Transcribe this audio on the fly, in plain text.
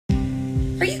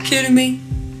kidding me?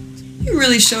 You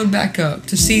really showed back up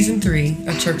to Season 3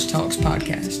 of Church Talks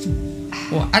podcast.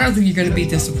 Well, I don't think you're going to be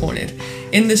disappointed.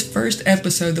 In this first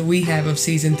episode that we have of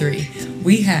Season 3,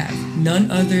 we have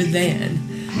none other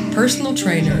than personal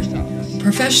trainer,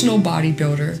 professional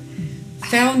bodybuilder,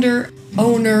 founder,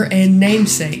 owner, and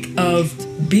namesake of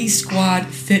B Squad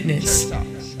Fitness,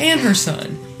 and her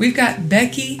son. We've got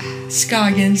Becky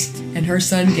Scoggins and her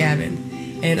son Gavin.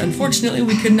 And unfortunately,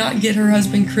 we could not get her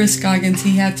husband, Chris Scoggins.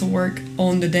 He had to work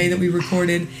on the day that we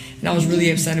recorded, and I was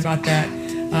really upset about that.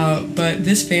 But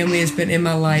this family has been in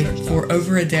my life for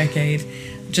over a decade.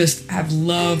 Just have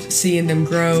loved seeing them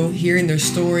grow, hearing their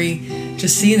story,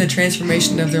 just seeing the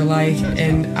transformation of their life.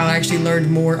 And I actually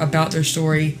learned more about their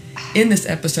story in this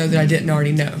episode that I didn't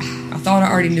already know. I thought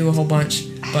I already knew a whole bunch,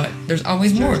 but there's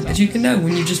always more that you can know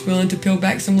when you're just willing to peel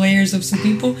back some layers of some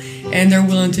people and they're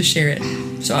willing to share it.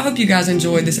 So I hope you guys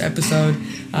enjoyed this episode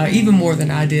even more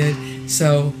than I did.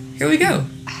 So here we go.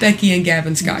 Becky and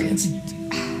Gavin Scoggins.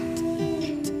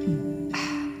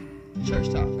 Church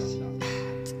Talks.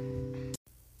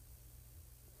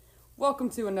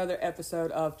 Welcome to another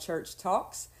episode of Church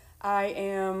Talks. I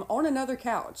am on another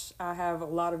couch. I have a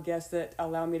lot of guests that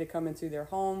allow me to come into their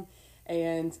home,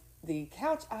 and the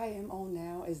couch I am on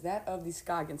now is that of the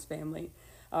Scoggins family.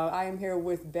 I am here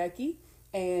with Becky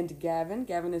and Gavin.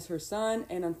 Gavin is her son,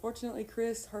 and unfortunately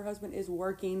Chris, her husband, is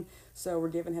working, so we're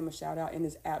giving him a shout out in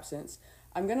his absence.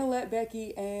 I'm going to let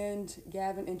Becky and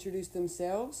Gavin introduce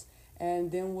themselves,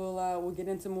 and then we'll get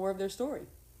into more of their story.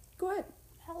 Go ahead.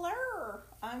 Hello,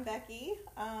 I'm Becky.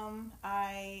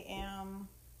 I am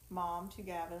mom to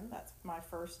Gavin. That's my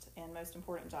first and most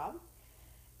important job.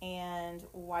 And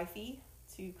wifey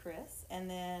to Chris. And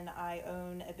then I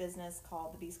own a business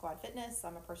called the B Squad Fitness.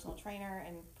 I'm a personal trainer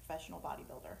and professional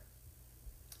bodybuilder.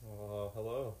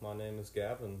 Hello, my name is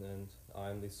Gavin, and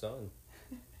I'm the son.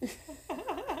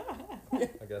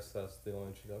 I guess that's the only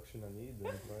introduction I need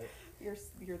then, right?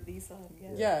 You're the son,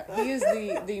 yes. Yeah, he is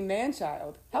the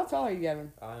man-child. How tall are you,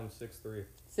 Gavin? I am 6'3".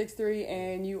 6'3",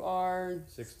 and you are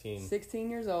 16. 16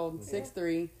 years old, Yeah.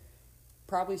 6'3",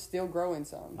 probably still growing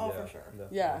some. Oh, for sure.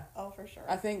 Definitely. Yeah. Oh, for sure.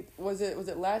 I think, was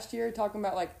it last year, talking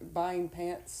about, like, buying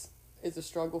pants is a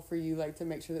struggle for you, like, to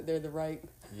make sure that they're the right...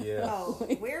 Yeah. Oh,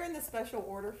 we're in the special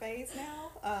order phase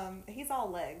now. He's all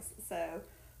legs, so...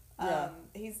 Yeah.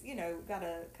 He's, got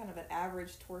a kind of an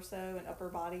average torso and upper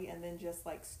body and then just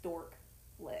like stork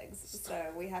legs.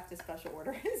 So we have to special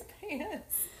order his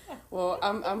pants. Well,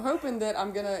 I'm hoping that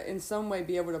I'm going to in some way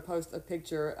be able to post a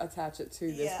picture, attach it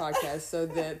to this podcast so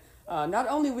that not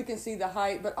only we can see the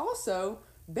height, but also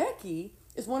Becky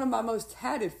is one of my most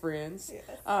tatted friends.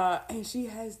 Yes. And she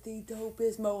has the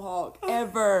dopest mohawk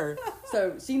ever.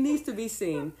 So she needs to be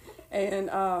seen. And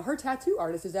her tattoo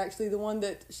artist is actually the one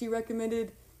that she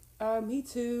recommended me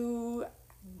to...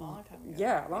 Long time ago.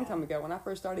 Yeah, a long time ago. When I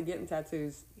first started getting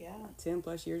tattoos, 10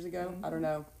 plus years ago. Mm-hmm. I don't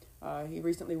know. He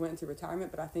recently went into retirement,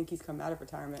 but I think he's come out of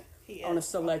retirement He on a is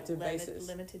selective on a basis.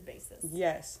 Limited basis.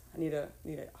 Yes, I need to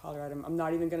holler at him. I'm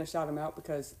not even going to shout him out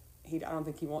because I don't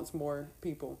think he wants more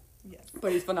people. Yes.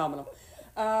 But he's phenomenal.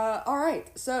 All right,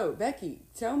 so Becky,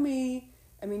 tell me.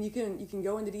 I mean, you can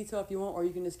go into detail if you want, or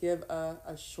you can just give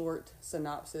a short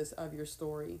synopsis of your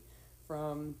story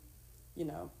from,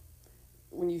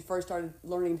 when you first started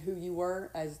learning who you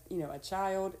were as, a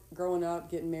child, growing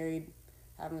up, getting married,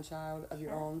 having a child of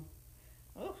your own.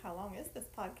 Oh, how long is this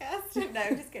podcast?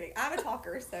 No, just kidding. I'm a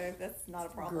talker, so that's not a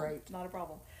problem. Great. Not a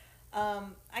problem.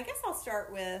 I guess I'll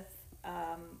start with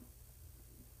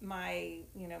my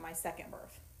second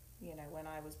birth, when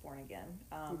I was born again.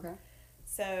 Okay.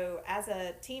 So as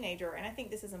a teenager, and I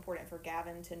think this is important for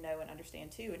Gavin to know and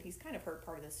understand too, and he's kind of heard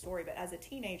part of this story, but as a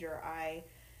teenager, I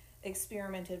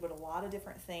experimented with a lot of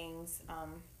different things,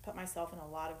 put myself in a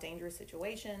lot of dangerous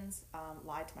situations,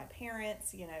 lied to my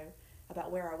parents,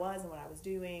 about where I was and what I was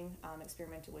doing,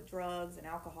 experimented with drugs and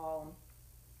alcohol,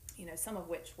 some of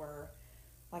which were,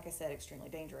 like I said, extremely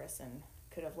dangerous and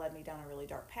could have led me down a really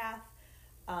dark path.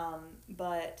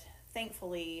 But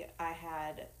thankfully I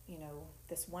had,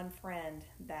 this one friend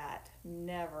that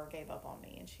never gave up on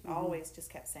me, and she always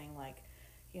just kept saying like,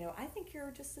 I think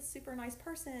you're just a super nice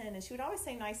person. And she would always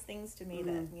say nice things to me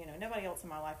that, nobody else in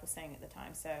my life was saying at the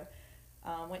time. So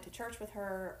went to church with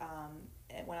her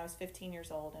when I was 15 years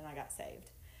old, and I got saved.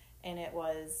 And it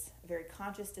was a very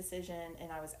conscious decision, and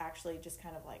I was actually just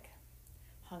kind of like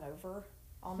hungover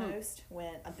almost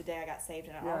when the day I got saved.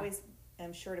 And I always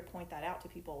am sure to point that out to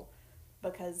people,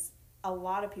 because a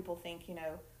lot of people think,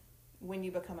 when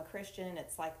you become a Christian,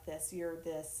 it's like this, you're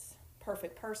this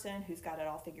perfect person who's got it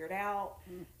all figured out.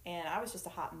 And I was just a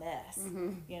hot mess,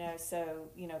 you know. So,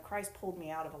 you know, Christ pulled me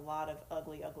out of a lot of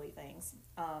ugly things.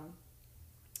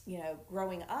 You know,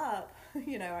 growing up,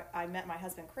 you know, I met my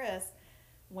husband Chris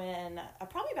when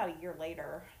probably about a year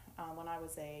later, when I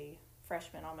was a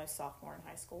freshman, almost sophomore in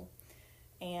high school.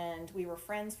 And we were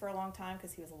friends for a long time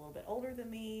because he was a little bit older than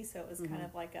me. So it was kind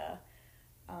of like a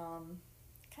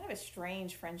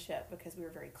strange friendship because we were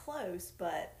very close,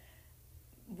 but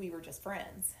we were just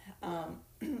friends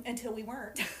until we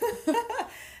weren't.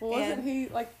 Well, wasn't he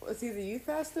was he the youth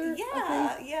pastor?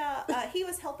 Yeah. He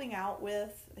was helping out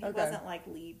with. He wasn't like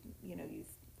youth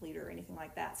leader or anything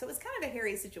like that. So it was kind of a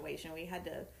hairy situation. We had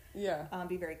to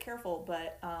be very careful,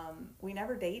 but we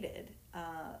never dated.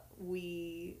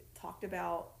 We talked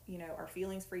about, you know, our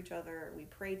feelings for each other. We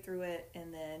prayed through it,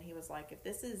 and then he was like, if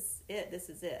this is it, this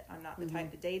is it. I'm not the type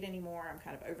to date anymore. I'm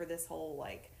kind of over this whole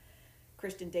like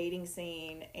Christian dating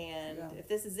scene, and if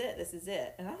this is it, this is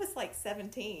it. And I was like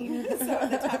 17, so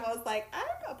at the time I was like,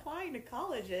 I'm applying to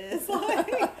colleges.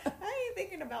 Like, I ain't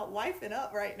thinking about wifing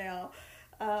up right now.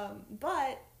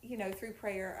 But, you know, through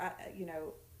prayer,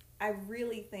 I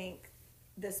really think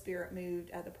the Spirit moved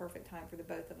at the perfect time for the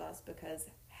both of us, because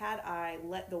had I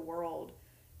let the world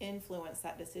influence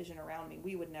that decision around me,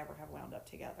 we would never have wound up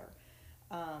together.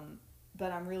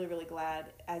 But I'm really, really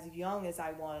glad, as young as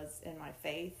I was in my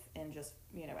faith and just,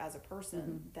 you know, as a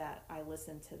person, that I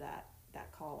listened to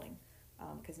that calling.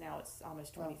 Because now it's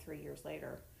almost 23 years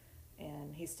later,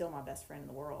 and he's still my best friend in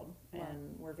the world,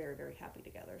 and we're very, very happy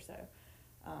together. So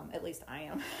at least I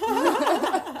am.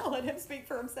 I'll let him speak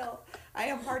for himself. I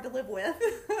am hard to live with.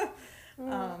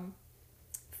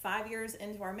 5 years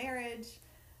into our marriage,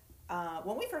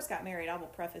 when we first got married, I will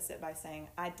preface it by saying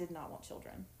I did not want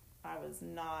children. I was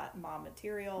not mom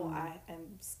material. I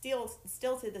am still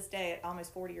to this day, at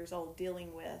almost 40 years old,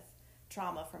 dealing with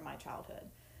trauma from my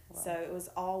childhood. Wow. So it was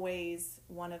always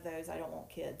one of those I don't want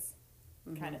kids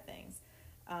kind of things.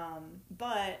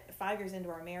 But 5 years into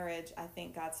our marriage, I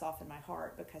think God softened my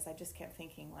heart, because I just kept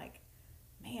thinking, like,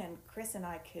 man, Chris and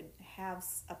I could have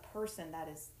a person that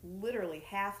is literally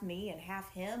half me and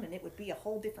half him, and it would be a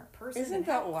whole different person. Isn't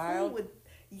that wild?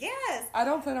 Yes. I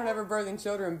don't plan on ever birthing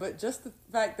children, but just the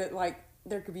fact that, like,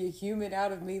 there could be a human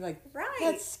out of me, like,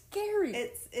 that's scary.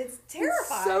 It's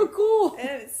terrifying. It's so cool. And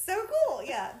it's so cool,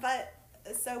 yeah. But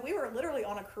so we were literally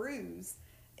on a cruise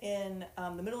in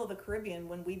the middle of the Caribbean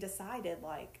when we decided,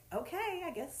 like, okay,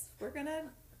 I guess we're gonna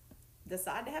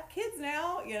decide to have kids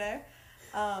now, you know.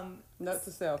 Note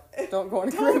to self: don't go on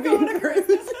a Caribbean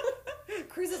cruise.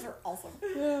 Cruises are awesome.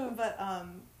 Yeah. But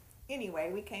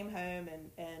anyway, we came home,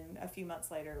 and a few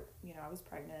months later, you know, I was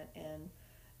pregnant, and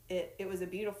it was a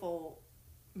beautiful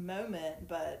moment,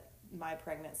 but my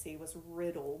pregnancy was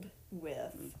riddled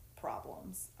with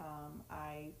problems.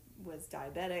 I was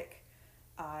diabetic.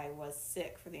 I was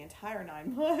sick for the entire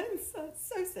 9 months.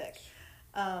 So sick.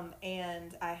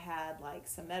 And I had like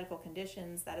some medical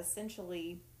conditions that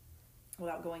essentially,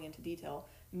 without going into detail,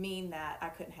 mean that I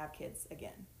couldn't have kids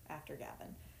again after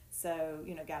Gavin. So,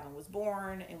 you know, Gavin was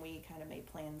born, and we kind of made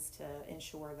plans to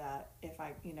ensure that if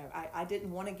I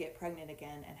didn't want to get pregnant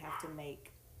again and have to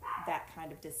make that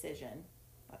kind of decision.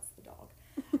 That's the dog.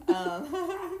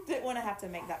 Didn't want to have to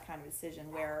make that kind of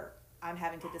decision where I'm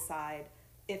having to decide,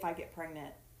 if I get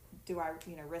pregnant, do I,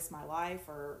 you know, risk my life,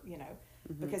 or, you know,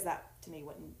 because that to me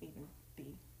wouldn't even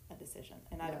be a decision,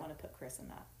 and I didn't want to put Chris in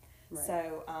that. Right.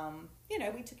 So, you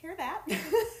know, we took care of that.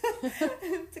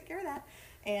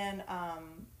 And,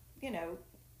 you know,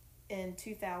 in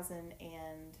 2009,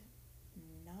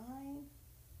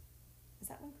 is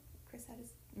that when Chris had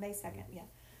his, May 2nd, yeah.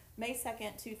 May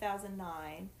 2nd,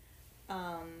 2009,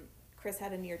 Chris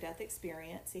had a near-death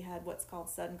experience. He had what's called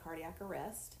sudden cardiac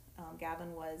arrest.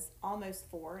 Gavin was almost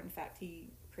 4. In fact,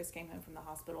 Chris came home from the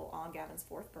hospital on Gavin's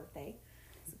 4th birthday.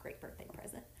 It's a great birthday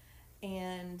present.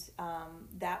 And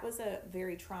that was a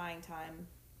very trying time,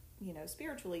 you know,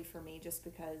 spiritually for me, just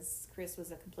because Chris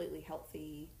was a completely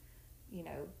healthy, you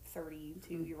know,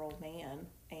 32-year-old man,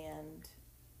 and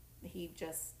he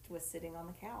just was sitting on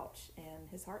the couch, and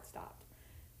his heart stopped,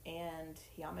 and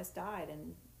he almost died.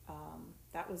 And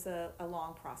that was a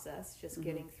long process, just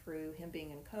getting through him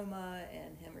being in a coma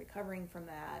and him recovering from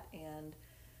that, and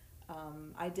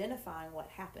identifying what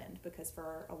happened, because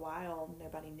for a while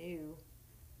nobody knew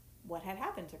what had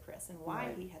happened to Chris and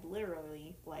why he had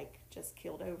literally, like, just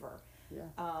killed over. Yeah.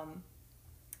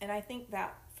 And I think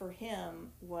that for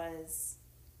him was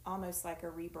almost like a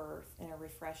rebirth and a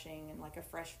refreshing and like a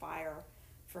fresh fire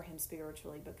for him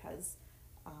spiritually, because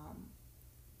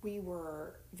we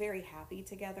were very happy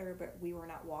together, but we were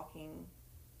not walking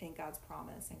in God's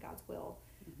promise and God's will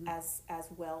as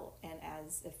well and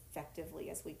as effectively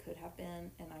as we could have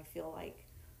been. And I feel like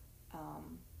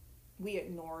we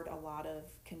ignored a lot of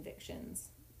convictions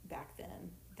back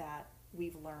then that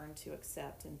we've learned to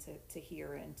accept and to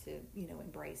hear and to,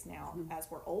 embrace now as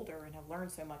we're older and have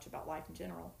learned so much about life in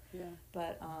general. Yeah.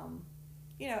 But,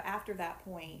 after that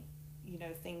point,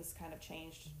 things kind of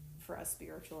changed for us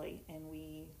spiritually, and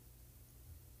we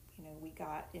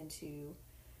got into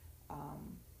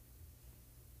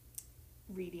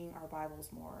reading our Bibles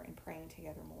more and praying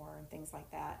together more and things like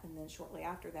that. And then shortly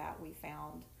after that, we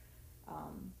found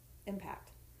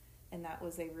Impact, and that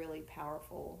was a really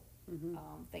powerful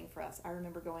thing for us. I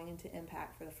remember going into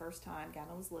Impact for the first time.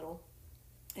 Gavin was little,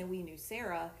 and we knew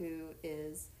Sarah, who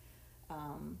is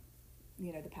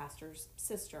the pastor's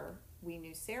sister. We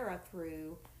knew Sarah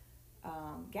through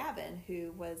Gavin,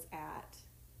 who was at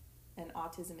an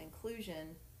autism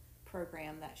inclusion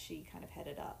program that she kind of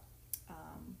headed up.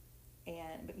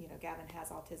 But Gavin has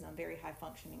autism, very high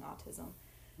functioning autism.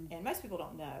 And most people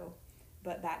don't know,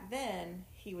 but back then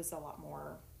he was a lot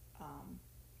more,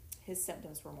 his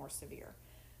symptoms were more severe.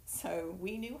 So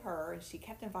we knew her, and she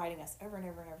kept inviting us over and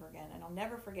over and over again. And I'll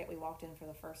never forget, we walked in for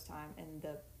the first time, and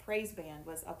the praise band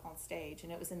was up on stage,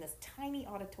 and it was in this tiny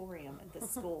auditorium at the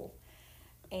school.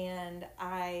 And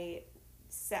I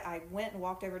went and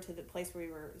walked over to the place where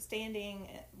we were standing,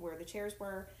 where the chairs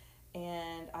were,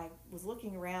 and I was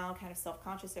looking around, kind of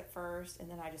self-conscious at first, and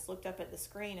then I just looked up at the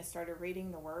screen and started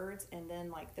reading the words, and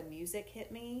then the music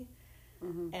hit me,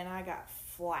 and I got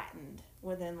flattened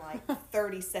within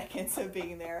 30 seconds of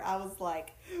being there. I was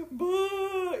like,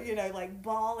 boo,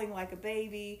 bawling like a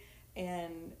baby,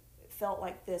 and felt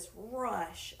like this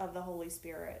rush of the Holy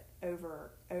Spirit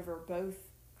over both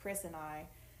Chris and I.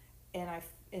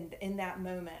 And in that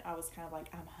moment, I was kind of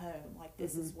like, I'm home.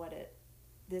 This is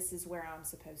this is where I'm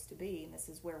supposed to be, and this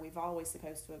is where we've always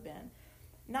supposed to have been.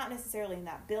 Not necessarily in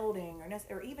that building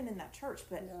or even in that church,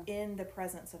 but in the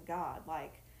presence of God.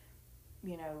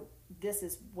 This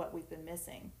is what we've been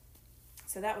missing.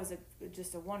 So that was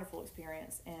just a wonderful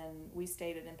experience, and we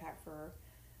stayed at Impact for,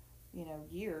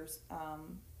 years.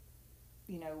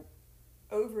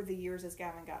 Over the years as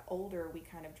Gavin got older, we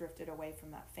kind of drifted away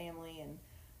from that family, and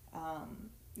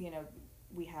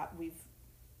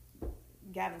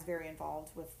Gavin's very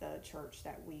involved with the church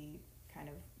that we kind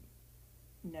of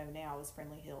know now as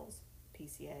Friendly Hills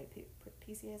PCA.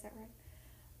 PCA, is that right?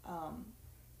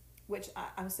 Which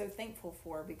I'm so thankful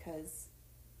for, because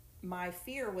my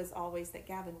fear was always that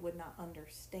Gavin would not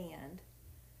understand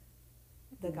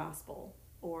the gospel,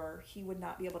 or he would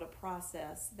not be able to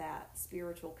process that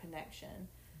spiritual connection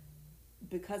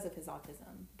because of his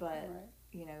autism. But,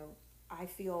 I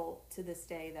feel to this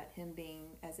day that him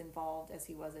being as involved as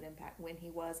he was at Impact when he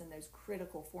was in those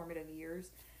critical formative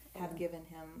years have given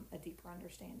him a deeper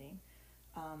understanding.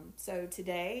 So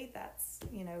today, that's,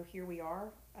 here we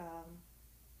are.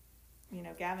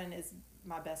 Gavin is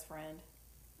my best friend,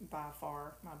 by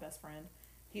far my best friend.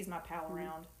 He's my pal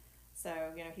around. So,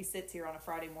 he sits here on a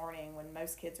Friday morning when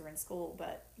most kids are in school,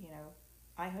 but,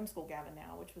 I homeschool Gavin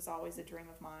now, which was always a dream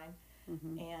of mine.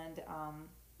 And,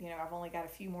 I've only got a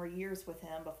few more years with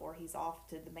him before he's off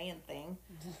to the man thing,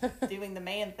 doing the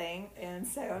man thing. And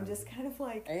so I'm just kind of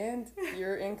like... And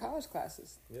you're in college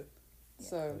classes. Yep.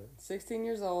 So 16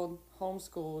 years old,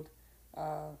 homeschooled,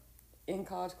 in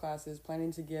college classes,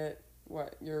 planning to get,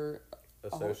 your...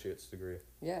 Associate's degree.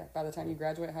 Yeah, by the time you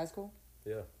graduate high school?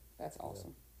 Yeah. That's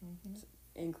awesome. Mm-hmm. It's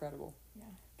incredible. Yeah.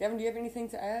 Gavin, do you have anything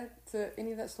to add to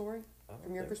any of that story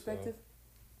from your perspective? So.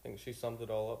 I think she summed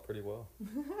it all up pretty well.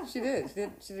 She did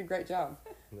a great job.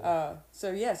 Yeah.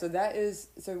 So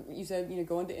you said,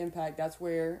 going to Impact, that's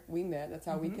where we met. That's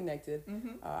how we connected.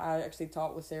 I actually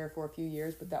taught with Sarah for a few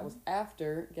years, but that was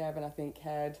after Gavin, I think,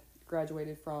 had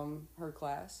graduated from her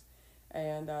class.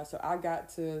 And so I got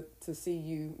to see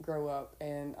you grow up.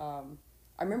 And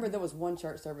I remember there was one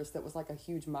church service that was a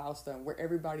huge milestone where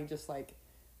everybody just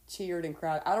cheered and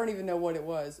cried. I don't even know what it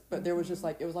was, but there was just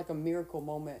it was a miracle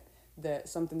moment, that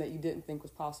something that you didn't think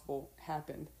was possible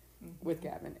happened with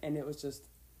Gavin. And it was just,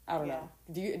 I don't know.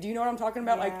 Do you know what I'm talking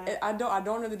about? Yeah. I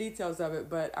don't know the details of it,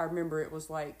 but I remember it was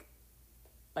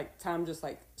time just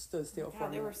stood still for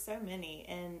me. There were so many,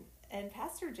 and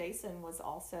Pastor Jason was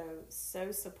also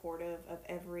so supportive of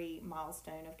every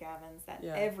milestone of Gavin's, that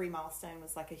every milestone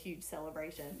was a huge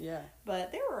celebration. Yeah.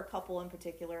 But there were a couple in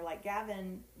particular,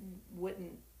 Gavin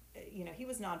wouldn't, he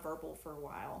was nonverbal for a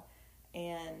while,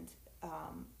 and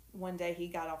one day he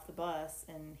got off the bus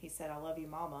and he said, "I love you,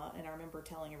 Mama," and I remember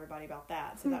telling everybody about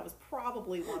that. So that was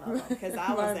probably one of them, because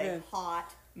I was a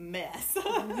hot mess.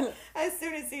 As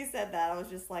soon as he said that, I was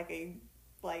just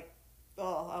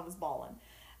I was bawling.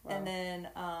 Wow. And then,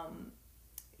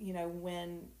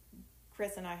 when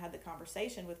Chris and I had the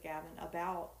conversation with Gavin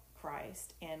about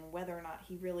Christ and whether or not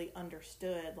he really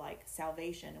understood like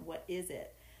salvation and what is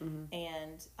it,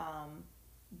 and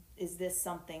is this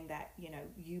something that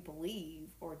you believe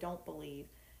or don't believe?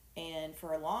 And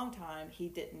for a long time he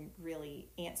didn't really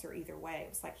answer either way. It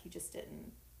was like he just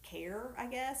didn't care, I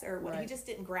guess, or he just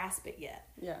didn't grasp it yet.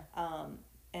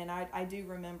 And I do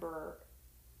remember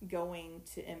going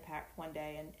to Impact one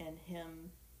day and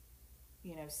him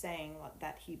saying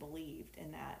that he believed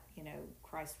and that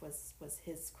Christ was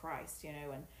his Christ,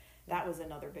 and that was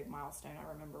another big milestone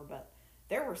I remember. But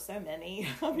there were so many.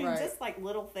 I mean, just like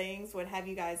little things would have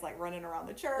you guys like running around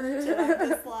the church, and I'm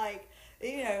just like,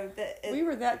 we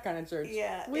were that kind of church.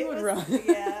 Yeah, we would run.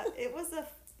 Yeah, it was.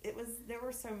 There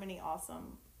were so many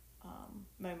awesome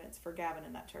moments for Gavin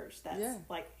in that church that's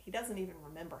like he doesn't even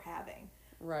remember having.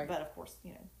 Right. But of course,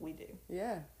 we do.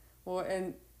 Yeah. Well,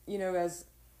 and as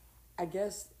I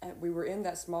guess we were in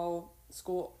that small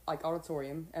school like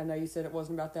auditorium. I know you said it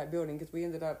wasn't about that building because we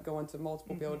ended up going to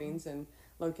multiple buildings and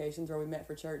locations where we met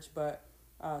for church. But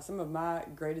some of my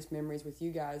greatest memories with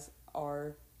you guys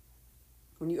are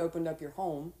when you opened up your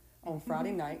home on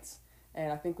Friday nights,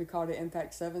 and I think we called it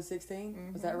Impact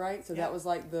 716. Was that right? So that was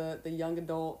like the young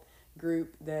adult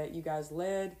group that you guys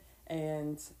led.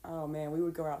 And oh man, we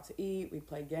would go out to eat, we'd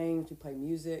play games, we'd play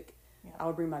music. I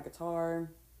would bring my guitar.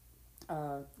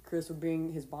 Chris would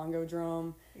bring his bongo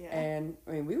drum, and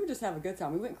I mean we would just have a good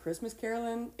time. We went Christmas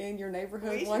caroling in your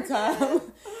neighborhood one time.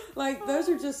 Like those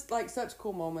are just like such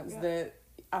cool moments that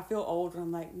I feel old and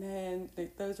I'm like, man,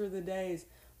 those were the days.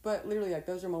 But literally, like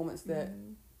those are moments that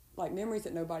like memories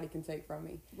that nobody can take from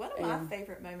me. One of my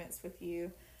favorite moments with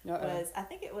you was, I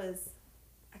think it was,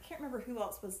 I can't remember who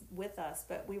else was with us,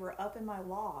 but we were up in my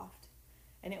loft,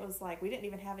 and it was like we didn't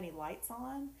even have any lights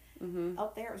on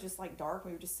up there. It was just like dark.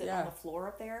 We were just sitting on the floor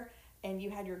up there, and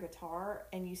you had your guitar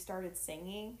and you started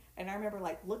singing. And I remember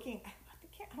like looking.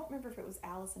 I don't remember if it was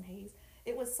Allison Hayes.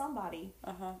 It was somebody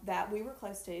that we were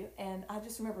close to, and I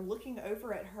just remember looking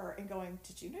over at her and going,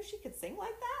 "Did you know she could sing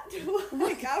like that?"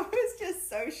 Like I was just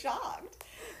so shocked,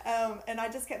 and I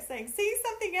just kept saying, "See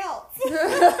something else."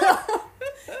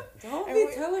 Don't be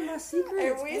telling my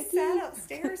secrets. And we sat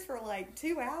upstairs for like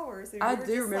 2 hours. And I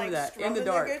do remember that in the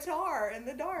dark. The guitar in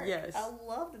the dark. Yes, I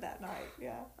loved that night.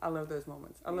 Yeah, I love those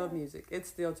moments. I love music. It's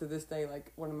still to this day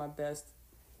like one of my best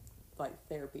like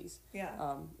therapies.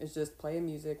 It's just playing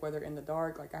music, whether in the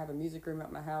dark. Like I have a music room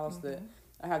at my house that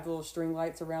I have the little string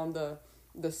lights around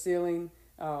the ceiling.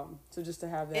 So just to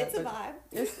have that, it's a vibe.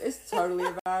 It's totally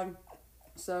a vibe.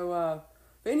 So,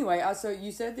 but anyway, so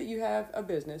you said that you have a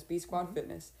business, B Squad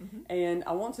Fitness, and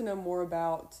I want to know more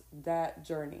about that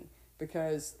journey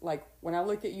because, like, when I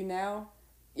look at you now,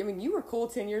 I mean, you were cool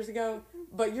 10 years ago,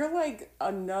 but you're like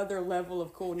another level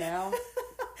of cool now.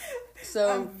 So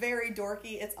I'm very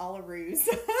dorky. It's all a ruse.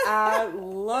 I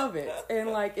love it.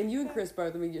 And you and Chris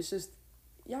both, I mean, it's just,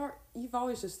 you've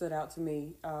always just stood out to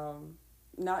me,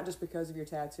 not just because of your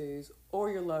tattoos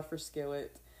or your love for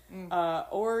Skillet,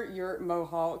 or your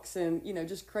mohawks and,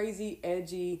 just crazy,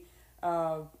 edgy,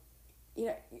 I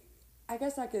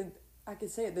guess I could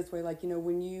say it this way, like,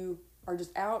 when you are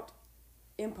just out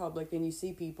in public and you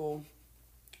see people,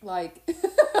 like,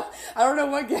 I don't know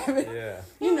what, Gavin.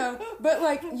 Yeah. But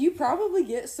like you probably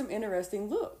get some interesting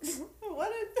looks.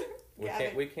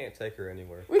 We can't take her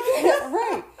anywhere. We can't,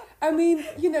 right? I mean,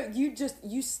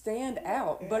 you stand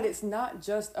out, but it's not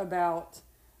just about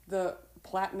the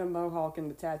platinum mohawk and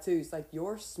the tattoos. Like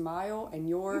your smile and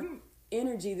your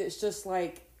energy. That's just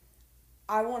like,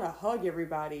 I want to hug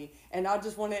everybody, and I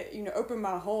just want to, open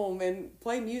my home and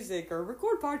play music or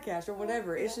record podcasts or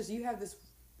whatever. It's just you have this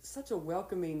such a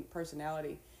welcoming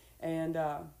personality, and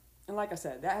like I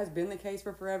said, that has been the case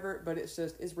for forever, but it's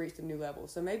reached a new level.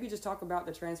 So maybe just talk about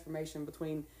the transformation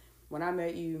between when I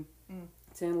met you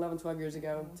 10, 11, 12 years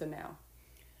ago to now.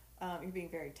 You're being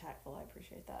very tactful. I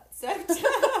appreciate that.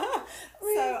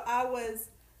 So I was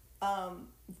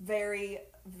very,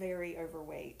 very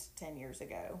overweight 10 years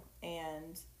ago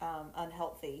and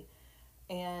unhealthy,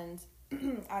 and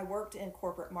I worked in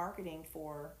corporate marketing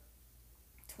for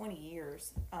 20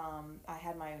 years. I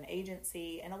had my own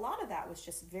agency, and a lot of that was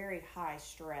just very high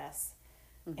stress.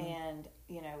 And,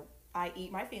 I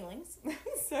eat my feelings.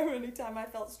 So anytime I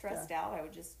felt stressed out, I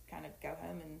would just kind of go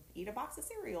home and eat a box of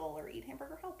cereal or eat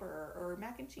Hamburger Helper or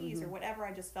mac and cheese or whatever.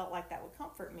 I just felt like that would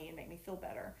comfort me and make me feel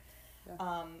better.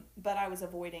 But I was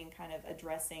avoiding kind of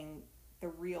addressing the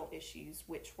real issues,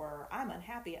 which were I'm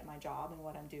unhappy at my job and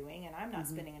what I'm doing, and I'm not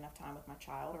spending enough time with my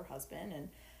child or husband,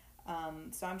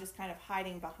 and so I'm just kind of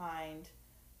hiding behind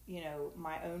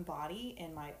my own body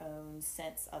and my own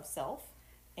sense of self,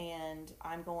 and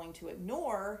I'm going to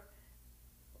ignore,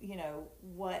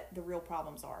 what the real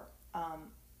problems are.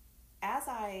 As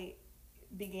I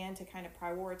began to kind of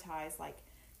prioritize,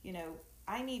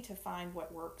 I need to find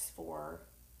what works for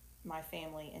my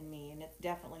family and me, and it's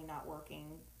definitely not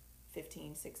working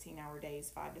 15, 16-hour days,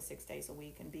 5 to 6 days a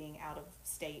week, and being out of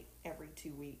state every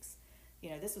 2 weeks.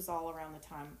 This was all around the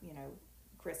time,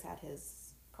 Chris had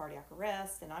his cardiac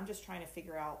arrest, and I'm just trying to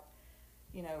figure out,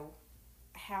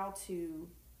 how to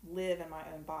live in my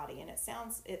own body. And it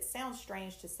sounds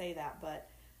strange to say that, but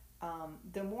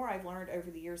the more I've learned over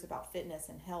the years about fitness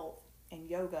and health and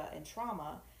yoga and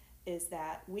trauma is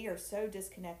that we are so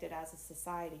disconnected as a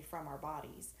society from our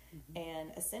bodies. Mm-hmm.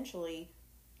 And essentially,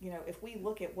 if we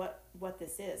look at what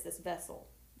this is, this vessel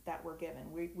that we're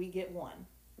given, we get one.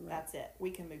 Right. That's it.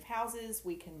 We can move houses,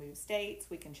 we can move states,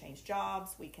 we can change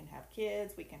jobs, we can have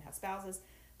kids, we can have spouses,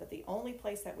 but the only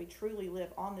place that we truly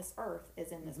live on this earth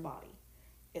is in this mm-hmm. body.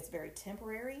 It's very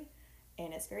temporary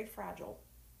and it's very fragile.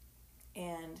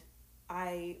 And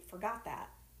I forgot that,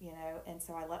 and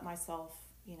so I let myself,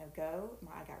 go.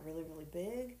 I got really, really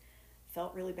big,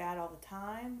 felt really bad all the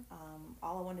time.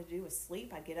 All I wanted to do was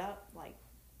sleep. I'd get up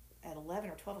at 11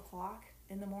 or 12 o'clock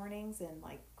in the mornings, and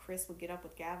Chris would get up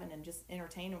with Gavin and just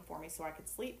entertain him for me so I could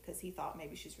sleep, because he thought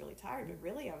maybe she's really tired, but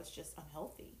really I was just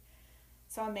unhealthy.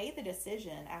 So I made the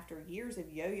decision after years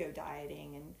of yo-yo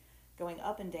dieting and going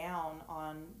up and down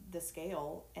on the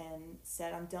scale, and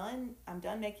said, I'm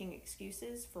done making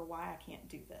excuses for why I can't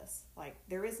do this.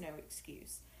 There is no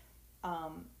excuse.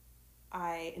 And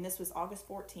this was August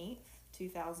 14th,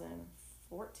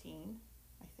 2014,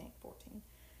 I think 14,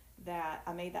 that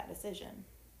I made that decision.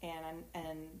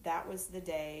 And that was the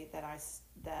day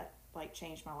that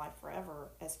changed my life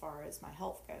forever as far as my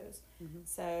health goes. Mm-hmm.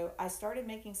 So I started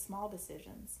making small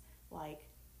decisions,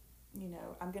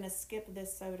 I'm going to skip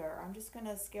this soda, or I'm just going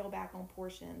to scale back on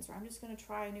portions, or I'm just going to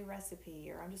try a new recipe,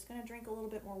 or I'm just going to drink a little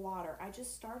bit more water. I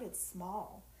just started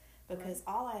small, because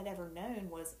right. all I had ever known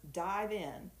was dive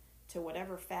in to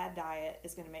whatever fad diet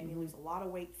is going to make mm-hmm. me lose a lot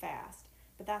of weight fast.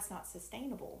 But that's not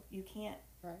sustainable. You can't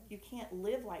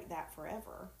live like that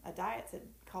forever. A diet's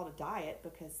called a diet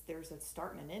because there's a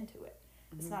start and an end to it.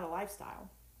 Mm-hmm. It's not a lifestyle.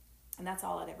 And that's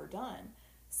all I'd ever done.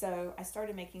 So I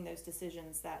started making those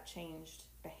decisions that changed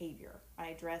behavior. I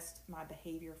addressed my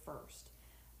behavior first,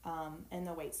 and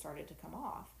the weight started to come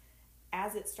off.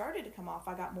 As it started to come off,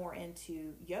 I got more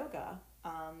into yoga,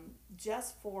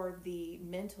 just for the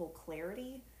mental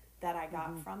clarity that I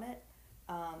got mm-hmm. from it,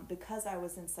 because I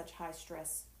was in such high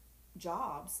stress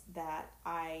jobs that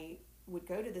I would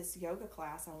go to this yoga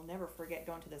class. I will never forget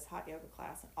going to this hot yoga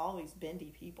class, and all these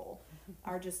bendy people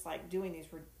are just doing these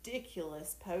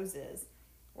ridiculous poses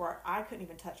where I couldn't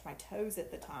even touch my toes at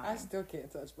the time. I still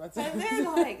can't touch my toes.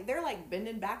 And they're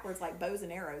bending backwards like bows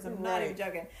and arrows. I'm not even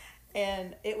joking.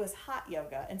 And it was hot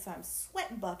yoga, and so I'm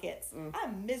sweating buckets.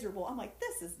 I'm miserable. I'm like,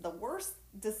 this is the worst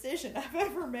decision I've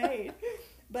ever made.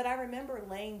 But I remember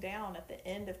laying down at the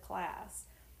end of class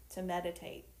to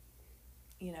meditate,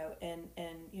 and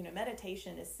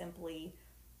meditation is simply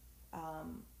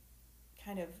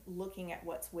kind of looking at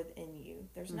what's within you.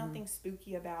 There's mm-hmm. nothing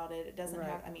spooky about it. It doesn't right.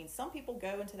 have, some people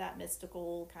go into that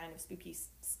mystical kind of spooky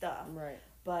stuff. Right.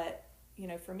 But,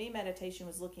 for me, meditation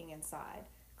was looking inside,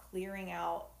 clearing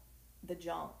out the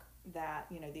junk that,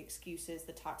 the excuses,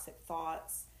 the toxic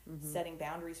thoughts, mm-hmm. setting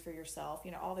boundaries for yourself,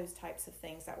 all those types of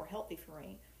things that were healthy for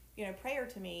me. Prayer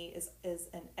to me is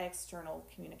an external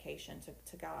communication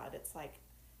to God. It's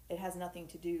it has nothing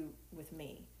to do with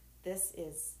me.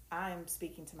 I'm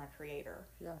speaking to my Creator,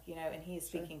 and He is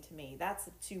speaking to me. That's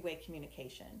a two-way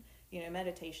communication.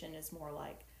 Meditation is more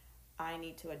I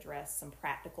need to address some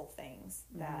practical things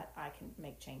mm-hmm. that I can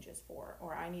make changes for,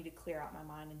 or I need to clear out my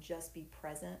mind and just be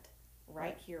present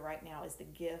right here, right now is the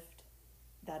gift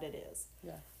that it is.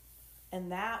 Yeah.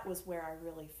 And that was where I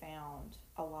really found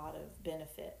a lot of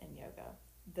benefit in yoga.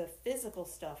 The physical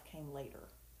stuff came later.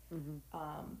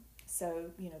 Mm-hmm.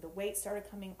 So, the weight started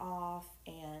coming off,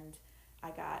 and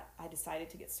I decided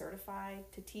to get certified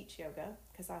to teach yoga,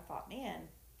 because I thought, man,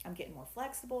 I'm getting more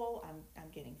flexible, I'm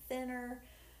getting thinner,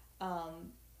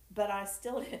 but I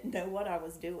still didn't know what I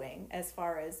was doing as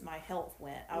far as my health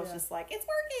went. I was just it's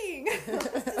working.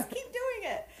 Let's just keep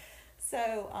doing it.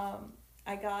 So,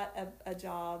 I got a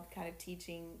job kind of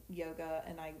teaching yoga,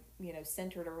 and I,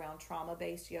 centered around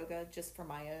trauma-based yoga just for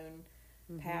my own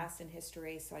mm-hmm. past and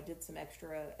history. So I did some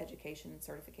extra education and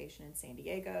certification in San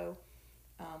Diego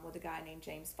with a guy named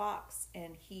James Fox,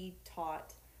 and he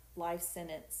taught life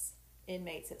sentence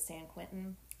inmates at San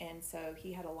Quentin, and so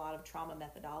he had a lot of trauma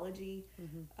methodology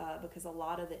because a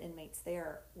lot of the inmates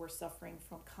there were suffering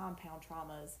from compound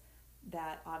traumas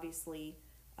that obviously,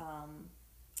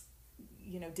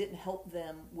 didn't help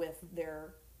them with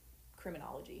their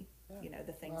criminology,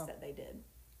 the things that they did.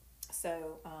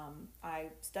 So I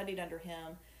studied under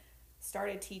him,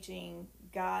 started teaching,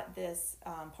 got this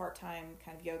part-time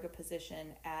kind of yoga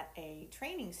position at a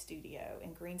training studio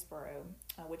in Greensboro,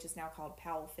 which is now called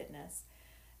Powell Fitness.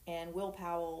 And Will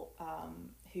Powell,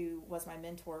 who was my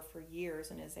mentor for years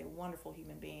and is a wonderful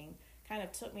human being, kind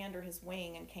of took me under his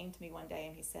wing and came to me one day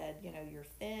and he said, you're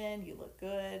thin, you look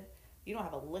good, you don't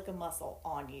have a lick of muscle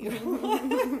on you.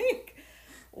 Like,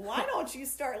 why don't you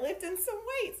start lifting some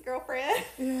weights, girlfriend?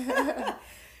 Yeah.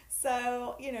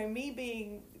 So, me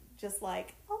being just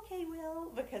like, okay,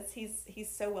 Will, because he's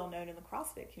so well known in the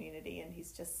CrossFit community and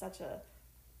he's just such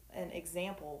an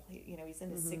example. He's in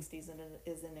his 60s and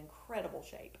is in incredible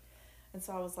shape. And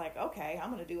so I was like, okay, I'm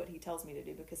going to do what he tells me to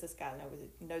do because this guy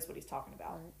knows what he's talking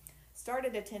about. Right.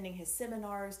 Started attending his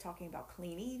seminars, talking about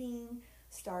clean eating,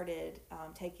 started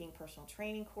taking personal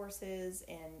training courses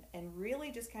and really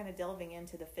just kind of delving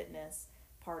into the fitness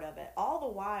part of it. All the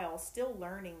while still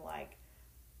learning, like,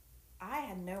 I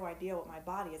had no idea what my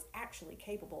body is actually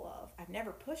capable of. I've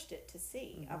never pushed it to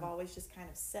see. I've always just kind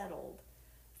of settled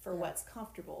for what's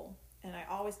comfortable. And I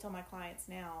always tell my clients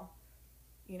now,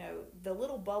 the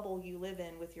little bubble you live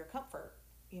in with your comfort,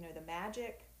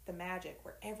 the magic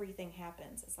where everything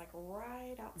happens, it's like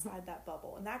right outside that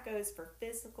bubble. And that goes for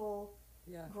physical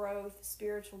growth,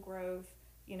 spiritual growth.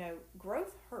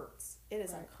 Growth hurts. It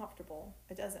is uncomfortable.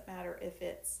 It doesn't matter if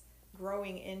it's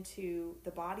growing into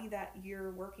the body that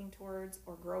you're working towards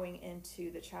or growing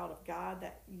into the child of God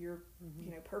that you're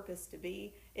purposed to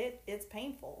be. It's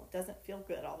painful. It doesn't feel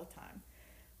good all the time,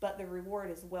 but the reward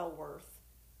is well worth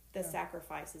the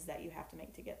sacrifices that you have to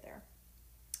make to get there.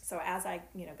 So as I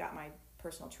got my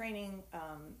personal training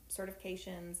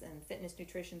certifications and fitness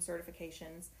nutrition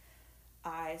certifications,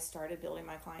 I started building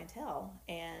my clientele,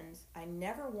 and I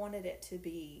never wanted it to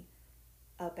be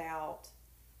about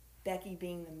Becky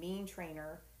being the mean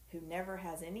trainer who never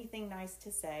has anything nice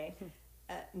to say.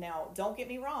 Now, don't get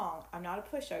me wrong, I'm not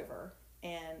a pushover,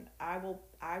 and I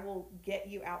will get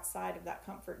you outside of that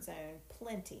comfort zone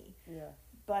plenty. Yeah.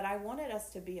 But I wanted us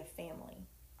to be a family.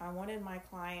 I wanted my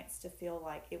clients to feel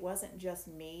like it wasn't just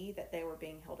me that they were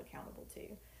being held accountable to.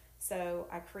 So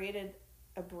I created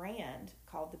a brand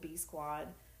called the B Squad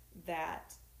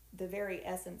that the very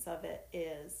essence of it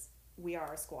is we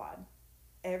are a squad.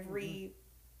 Every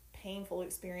painful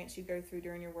experience you go through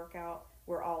during your workout,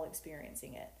 we're all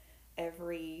experiencing it.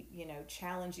 Every,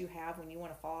 challenge you have when you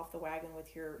want to fall off the wagon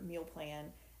with your meal plan,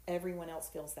 everyone else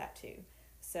feels that too.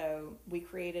 So we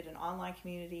created an online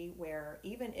community where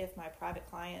even if my private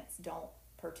clients don't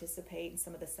participate in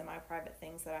some of the semi-private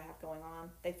things that I have going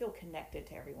on, they feel connected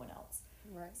to everyone else.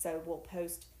 Right. So we'll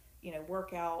post,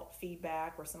 workout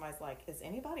feedback where somebody's like, is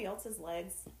anybody else's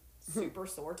legs super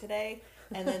sore today?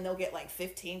 And then they'll get like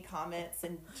 15 comments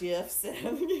and GIFs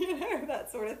and,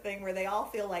 that sort of thing where they all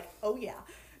feel like, oh yeah.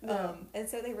 And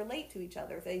so they relate to each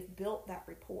other. They've built that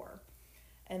rapport.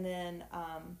 And then,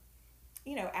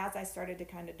 as I started to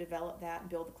kind of develop that and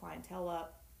build the clientele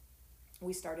up,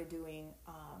 we started doing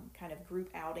kind of group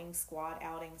outings, squad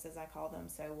outings as I call them.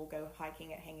 So we'll go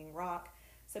hiking at Hanging Rock.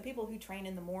 So people who train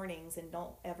in the mornings and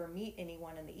don't ever meet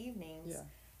anyone in the evenings,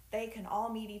 they can all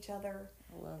meet each other.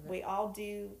 I love it. We all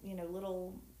do,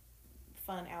 little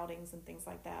fun outings and things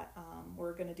like that.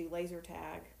 We're going to do laser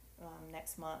tag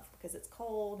next month because it's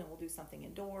cold, and we'll do something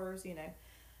indoors,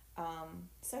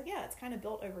 So yeah, it's kind of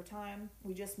built over time.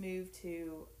 We just moved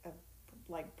to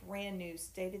a brand new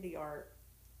state-of-the-art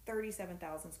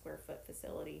 37,000 square foot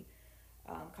facility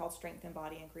called Strength and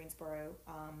Body in Greensboro.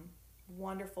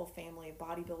 Wonderful family of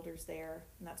bodybuilders there,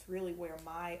 and that's really where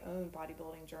my own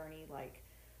bodybuilding journey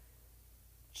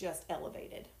just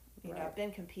elevated. I've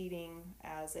been competing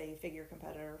as a figure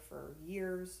competitor for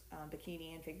years,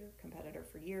 bikini and figure competitor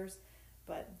for years,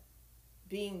 but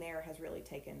being there has really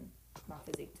taken my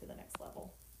physique to the next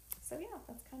level. So yeah,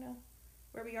 that's kind of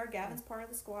where we are. Gavin's part of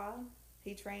the squad.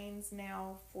 He trains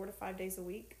now 4 to 5 days a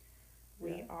week.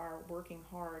 We are working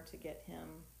hard to get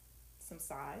him some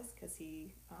size because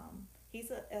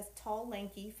he's a tall,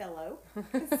 lanky fellow.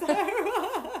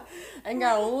 And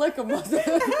got a lick of muscle.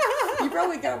 You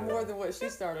probably got more than what she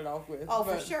started off with. Oh,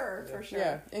 for sure.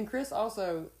 Yeah, and Chris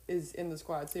also is in the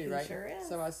squad too, right? He sure is.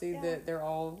 So I see that they're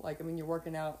all you're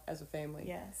working out as a family.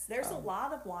 Yes, there's a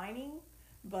lot of whining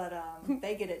but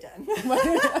they get it done.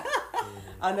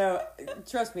 I know.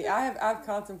 Trust me, I've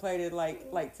contemplated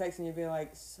like texting you, being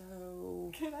like,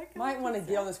 so Can I come might to want to South?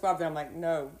 get on the squad, but I'm like,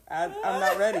 no, I'm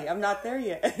not ready. I'm not there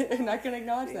yet. And I can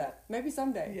acknowledge that. Maybe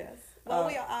someday. Yes. Well,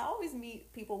 I always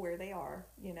meet people where they are,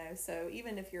 you know. So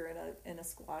even if you're in a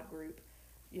squad group,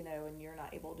 you know, and you're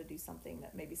not able to do something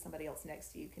that maybe somebody else next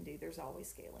to you can do, there's always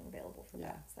scaling available for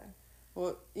that. So.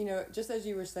 Well, you know, just as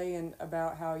you were saying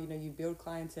about how, you know, you build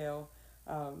clientele,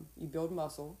 you build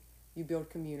muscle, you build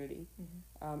community,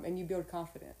 and you build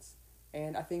confidence.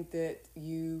 And I think that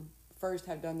you first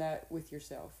have done that with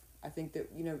yourself. I think that,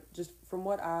 you know, just from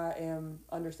what I am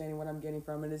understanding, what I'm getting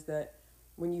from it is that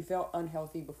when you felt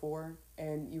unhealthy before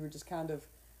and you were just kind of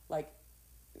like,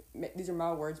 these are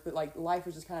my words, but like life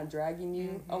was just kind of dragging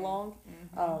you along,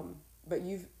 but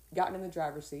you've gotten in the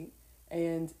driver's seat.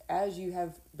 And as you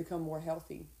have become more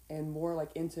healthy and more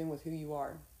like in tune with who you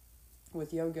are,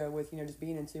 with yoga, with, you know, just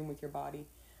being in tune with your body,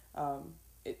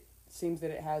 it seems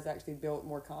that it has actually built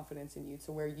more confidence in you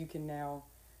to where you can now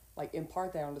like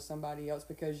impart that onto somebody else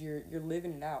because you're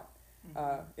living it out.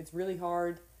 It's really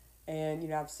hard, and, you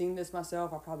know, I've seen this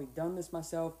myself, I've probably done this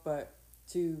myself, but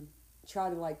to try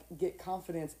to like get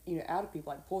confidence, you know, out of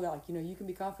people, like pull that, like, you know, you can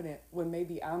be confident when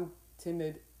maybe I'm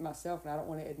timid myself and I don't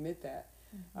want to admit that.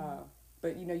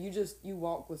 But, you know, you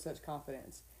walk with such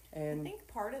confidence. And I think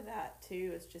part of that,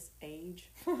 too, is just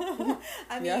age.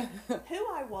 I mean, who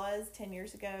I was 10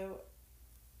 years ago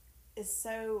is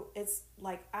so, it's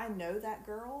like, I know that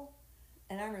girl,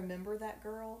 and I remember that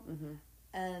girl,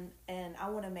 and I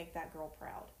want to make that girl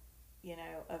proud, you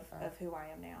know, of who I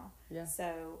am now. Yeah.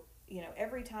 So, you know,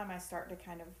 every time I start to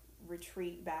kind of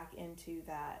retreat back into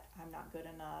that, I'm not good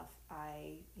enough,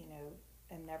 I, you know,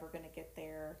 am never going to get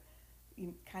there,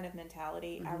 kind of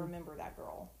mentality, I remember that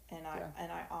girl, and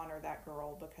I honor that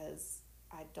girl because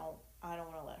I don't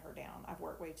want to let her down. I've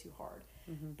worked way too hard.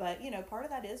 But, you know, part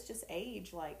of that is just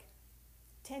age. Like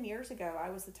 10 years ago, I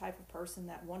was the type of person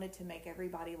that wanted to make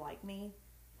everybody like me,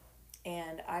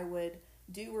 and I would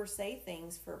do or say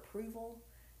things for approval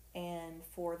and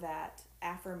for that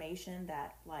affirmation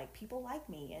that like people like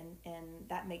me, and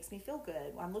that makes me feel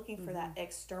good. I'm looking for that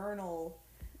external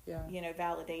you know,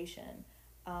 validation.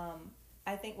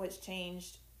 I think what's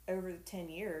changed over the 10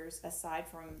 years, aside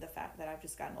from the fact that I've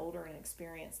just gotten older and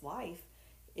experienced life,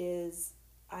 is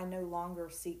I no longer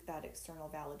seek that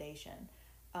external validation.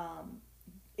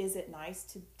 Is it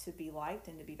nice to be liked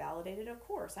and to be validated? Of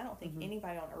course. I don't think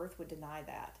anybody on earth would deny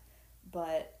that.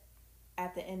 But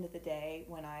at the end of the day,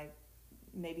 when I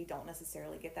maybe don't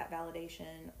necessarily get that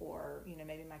validation, or, you know,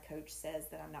 maybe my coach says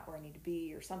that I'm not where I need to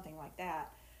be or something like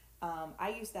that,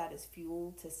 I use that as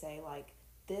fuel to say, like,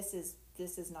 this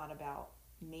is not about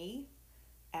me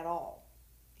at all.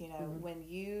 You know,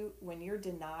 when you're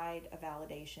denied a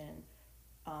validation,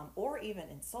 or even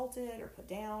insulted or put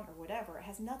down or whatever, it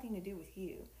has nothing to do with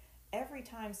you. Every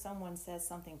time someone says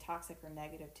something toxic or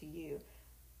negative to you,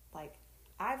 like,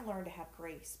 I've learned to have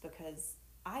grace because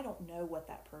I don't know what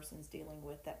that person's dealing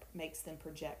with that makes them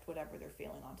project whatever they're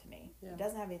feeling onto me. It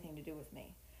doesn't have anything to do with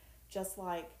me. Just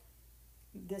like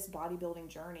this bodybuilding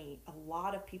journey, a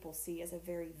lot of people see as a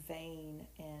very vain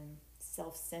and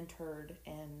self-centered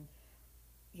and,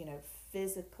 you know,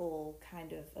 physical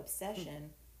kind of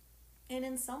obsession. And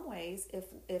in some ways,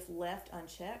 if left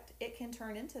unchecked, it can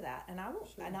turn into that. And I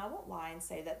won't lie and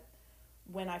say that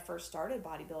when I first started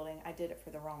bodybuilding, I did it for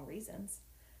the wrong reasons.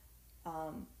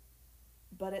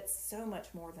 But it's so much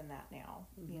more than that now.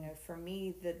 You know, for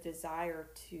me, the desire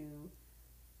to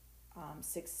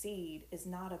succeed is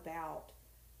not about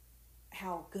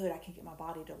how good I can get my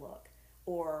body to look,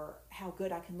 or how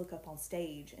good I can look up on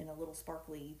stage in a little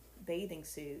sparkly bathing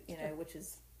suit, you know, which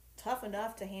is tough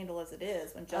enough to handle as it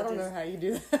is when judges, I don't know how you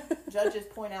do that. judges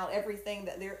point out everything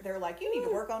that they're like, you need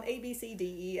to work on A, B, C, D,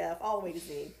 E, F, all the way to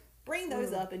Z. Bring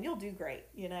those up and you'll do great,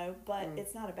 you know, but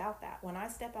it's not about that. When I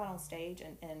step out on stage,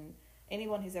 and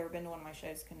anyone who's ever been to one of my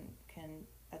shows can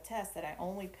attest that I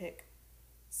only pick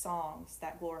songs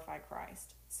that glorify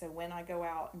Christ. So when I go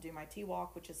out and do my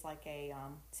T-walk, which is like a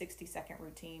 60-second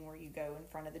routine where you go in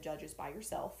front of the judges by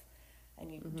yourself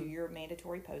and you do your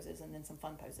mandatory poses and then some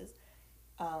fun poses,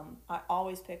 I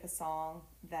always pick a song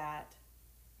that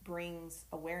brings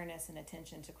awareness and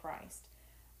attention to Christ.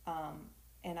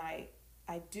 And I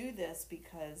do this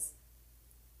because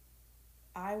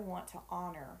I want to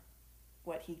honor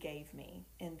what he gave me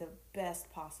in the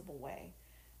best possible way.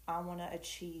 I want to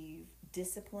achieve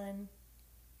discipline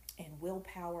and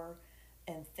willpower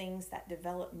and things that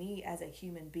develop me as a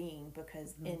human being,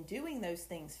 because in doing those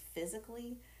things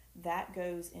physically, that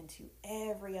goes into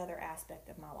every other aspect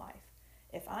of my life.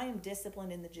 If I am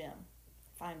disciplined in the gym,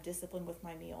 if I'm disciplined with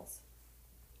my meals,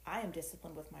 I am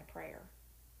disciplined with my prayer.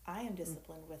 I am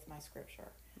disciplined with my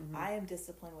scripture. I am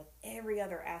disciplined with every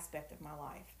other aspect of my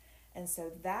life. And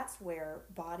so that's where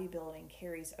bodybuilding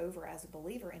carries over as a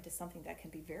believer into something that can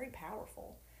be very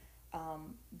powerful.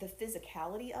 The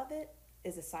physicality of it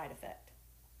is a side effect.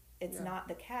 It's not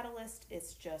the catalyst,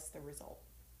 it's just the result.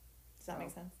 Does that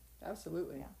make sense?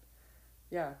 Absolutely.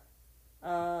 Yeah.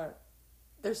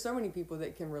 There's so many people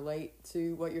that can relate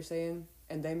to what you're saying,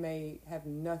 and they may have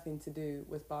nothing to do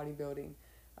with bodybuilding.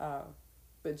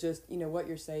 But just, what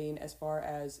you're saying as far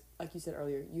as, like you said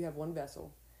earlier, you have one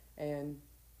vessel, and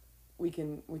we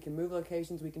can move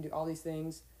locations, we can do all these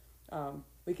things.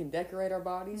 We can decorate our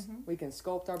bodies, we can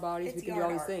sculpt our bodies, we can do all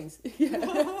these things. We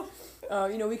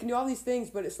can do all these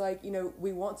things, but it's like,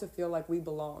 we want to feel like we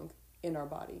belong in our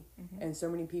body. And so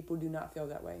many people do not feel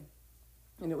that way.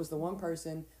 And it was the one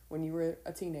person when you were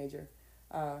a teenager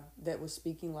that was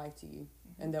speaking life to you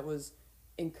and that was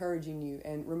encouraging you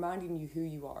and reminding you who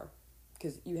you are,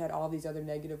 because you had all these other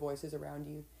negative voices around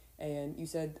you. And you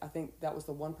said, I think that was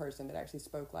the one person that actually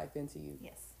spoke life into you.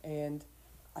 Yes. And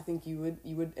I think you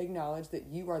would acknowledge that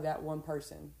you are that one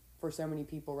person for so many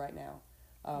people right now.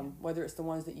 Whether it's the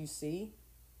ones that you see,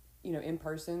 in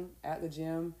person at the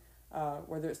gym,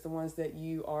 whether it's the ones that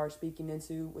you are speaking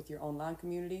into with your online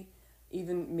community,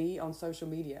 even me on social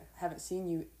media. I haven't seen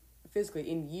you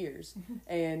physically in years,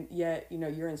 and yet,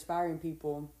 you're inspiring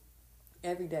people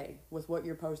every day with what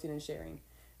you're posting and sharing.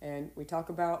 And we talk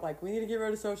about, like, we need to get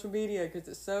rid of social media because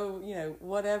it's so,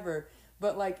 whatever.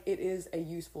 But, like, it is a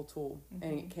useful tool,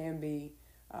 and it can be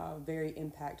very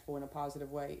impactful in a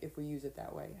positive way if we use it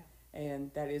that way. Yeah.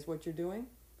 And that is what you're doing.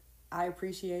 I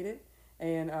appreciate it,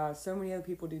 and so many other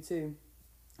people do too.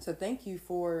 So thank you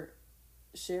for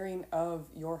sharing of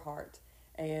your heart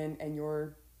and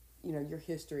your, your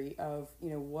history of,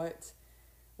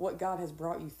 what God has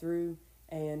brought you through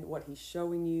and what he's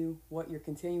showing you, what you're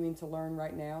continuing to learn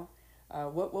right now.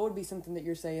 What would be something that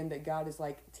you're saying that God is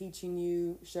like teaching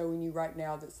you, showing you right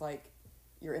now that's like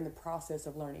you're in the process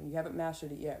of learning? You haven't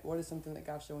mastered it yet. What is something that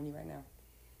God's showing you right now?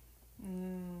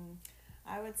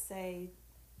 I would say,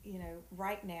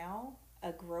 right now,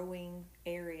 a growing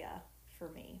area for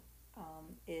me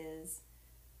is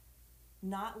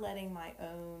not letting my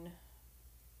own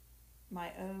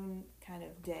kind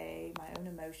of day, my own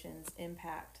emotions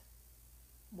impact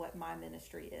what my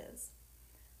ministry is.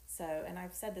 So, and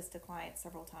I've said this to clients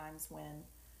several times when,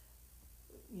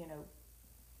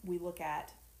 we look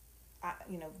at,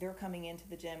 they're coming into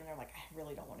the gym and they're like, I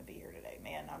really don't want to be here today,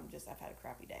 man. I've had a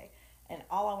crappy day. And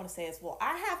all I want to say is, well,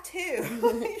 I have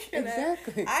too.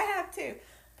 Exactly. I have too.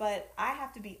 But I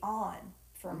have to be on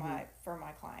for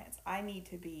my clients. I need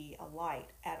to be a light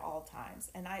at all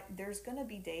times. And there's going to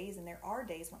be days, and there are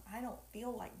days when I don't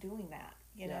feel like doing that,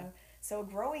 you know. So a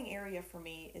growing area for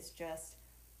me is just,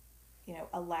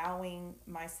 allowing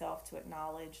myself to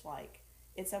acknowledge, like,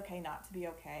 it's okay not to be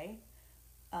okay,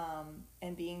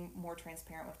 and being more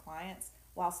transparent with clients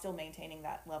while still maintaining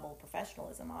that level of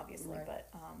professionalism, obviously. Right.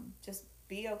 But just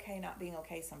be okay not being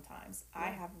okay sometimes. Yeah. I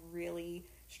have really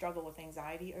struggled with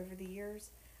anxiety over the years,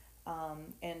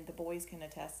 and the boys can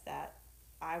attest that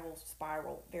I will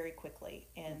spiral very quickly,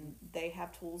 and they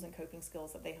have tools and coping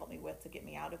skills that they help me with to get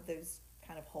me out of those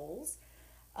kind of holes.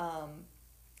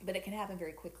 But it can happen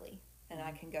very quickly, and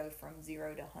I can go from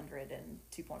 0 to 100 in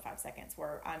 2.5 seconds,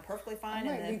 where I'm perfectly fine.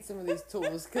 I might need some of these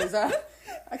tools, because I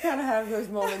kind of have those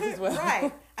moments as well.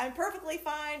 Right. I'm perfectly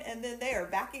fine, and then they are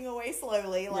backing away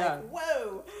slowly, like,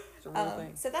 whoa. It's a real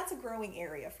thing. So that's a growing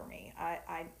area for me.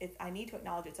 I need to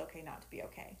acknowledge it's okay not to be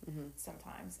okay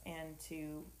sometimes, and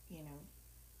to,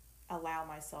 allow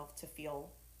myself to feel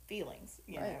feelings.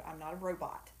 I'm not a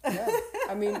robot. Yeah.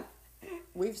 I mean,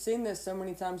 we've seen this so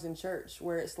many times in church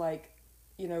where it's like,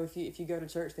 if you go to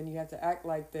church, then you have to act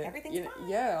like that. Everything's fine.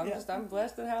 Yeah, I'm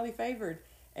blessed and highly favored.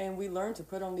 And we learn to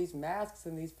put on these masks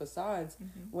and these facades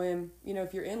when,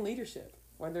 if you're in leadership,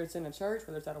 whether it's in a church,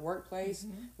 whether it's at a workplace,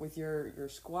 with your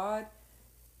squad,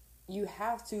 you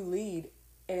have to lead,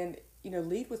 and,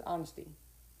 lead with honesty.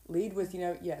 Lead with,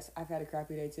 yes, I've had a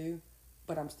crappy day too,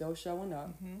 but I'm still showing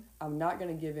up. I'm not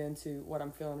going to give in to what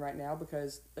I'm feeling right now,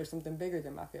 because there's something bigger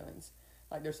than my feelings.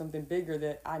 Like, there's something bigger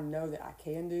that I know that I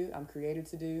can do, I'm created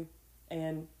to do,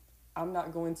 and I'm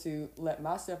not going to let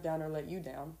myself down or let you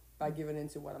down by giving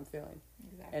into what I'm feeling.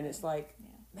 Exactly. And it's like,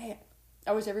 man,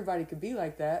 I wish everybody could be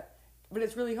like that, but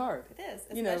it's really hard. It is,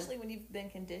 especially when you've been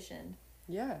conditioned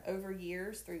over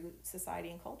years through society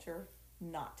and culture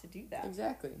not to do that.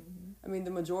 Exactly. I mean,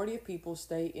 the majority of people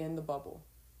stay in the bubble.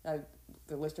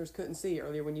 The listeners couldn't see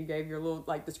earlier when you gave your little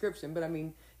like description, but I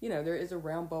mean, you know, there is a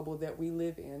round bubble that we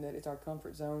live in, that it's our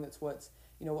comfort zone. That's what's,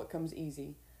 you know, what comes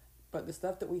easy. But the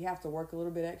stuff that we have to work a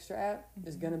little bit extra at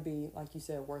is going to be, like you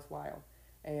said, worthwhile.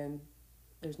 And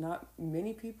there's not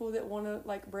many people that want to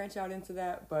like branch out into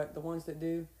that, but the ones that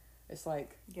do, it's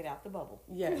like, get out the bubble.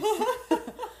 Yes.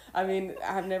 I mean,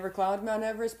 I've never climbed Mount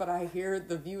Everest, but I hear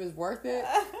the view is worth it.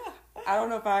 I don't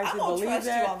know if I actually believe trust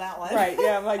that. You on that one. Right,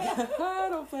 yeah, I'm like, I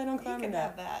don't plan on climbing you can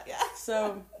have that. Yeah.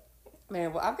 So,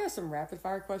 man, well, I've got some rapid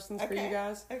fire questions for you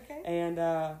guys. Okay. And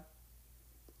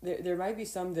there might be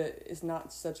some that is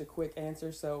not such a quick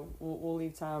answer, so we'll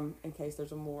leave time in case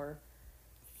there's a more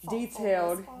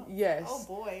detailed. Yes. Oh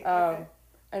boy. Okay.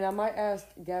 And I might ask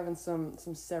Gavin some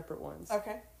separate ones.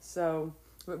 Okay. So,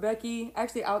 but Becky,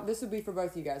 actually, this would be for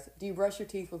both of you guys. Do you brush your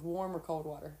teeth with warm or cold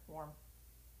water? Warm.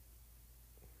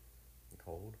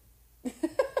 Cold.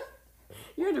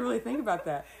 You had to really think about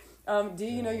that. Do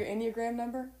you know your Enneagram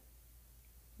number?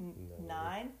 No.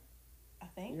 9, I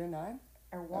think. You're a 9?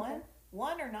 Or 1? Okay.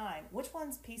 1 or 9? Which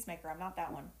one's Peacemaker? I'm not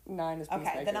that one. 9 is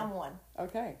Peacemaker. Okay, then I'm 1.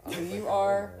 Okay, so think you I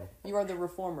are the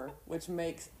reformer, which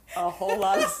makes a whole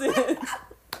lot of sense.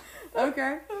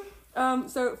 Okay.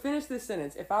 So finish this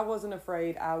sentence. If I wasn't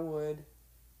afraid, I would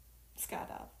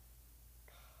Skydive.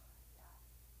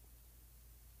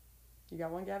 You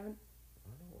got one, Gavin? I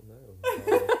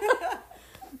don't know.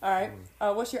 All right.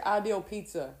 What's your ideal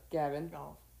pizza, Gavin?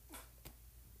 Oh.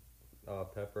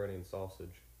 Pepperoni and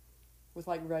sausage. With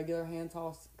like regular hand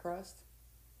tossed crust?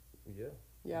 Yeah.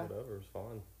 Yeah. Whatever is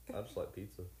fine. I just like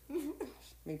pizza.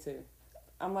 Me too.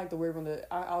 I'm like the weird one that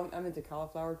I'm into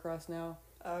cauliflower crust now.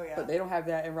 Oh yeah. But they don't have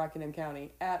that in Rockingham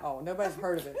County at all. Nobody's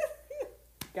heard of it.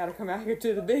 Got to come out here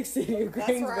to the big city of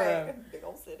Greensboro. That's right. Big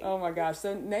old city. Oh my gosh.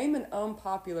 So name an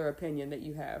unpopular opinion that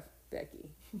you have, Becky.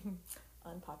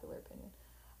 Unpopular opinion.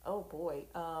 Oh boy.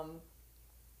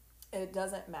 It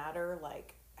doesn't matter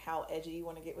like how edgy you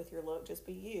want to get with your look, just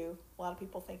be you. A lot of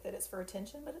people think that it's for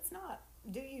attention, but it's not.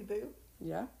 Do you, boo?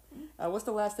 Yeah. What's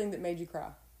the last thing that made you cry?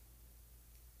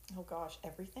 Oh gosh,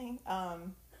 everything.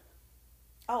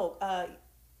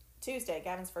 Tuesday,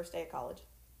 Gavin's first day of college.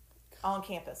 On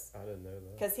campus. I didn't know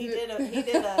that. Because he did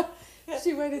a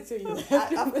She waited till you left.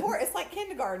 of course, it's like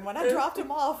kindergarten. When I dropped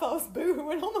him off, I was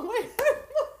boohooing on the way home.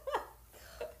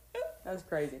 That's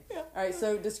crazy. Yeah. All right,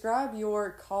 so describe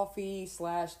your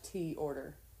coffee/tea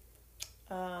order.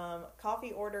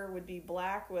 Coffee order would be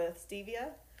black with stevia,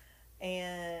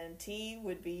 and tea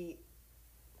would be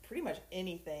pretty much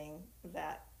anything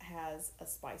that has a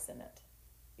spice in it.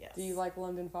 Yes. Do you like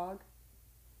London Fog?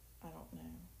 I don't know.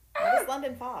 What is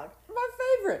London Fog? My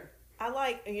favorite. I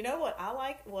like, you know what I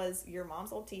like was your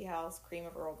mom's old tea house cream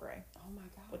of Earl Grey. Oh my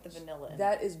gosh. With the vanilla in it.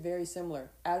 That is very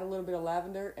similar. Add a little bit of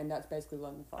lavender, and that's basically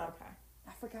London Fog. Okay.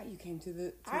 I forgot you came to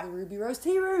the Ruby Rose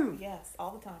Tea Room. Yes,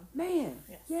 all the time. Man.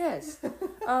 Yes.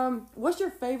 What's your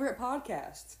favorite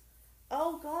podcast?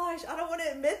 Oh gosh, I don't want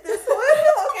to admit this one.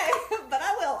 Okay, but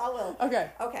I will. Okay.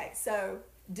 Okay, so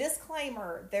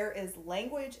disclaimer, there is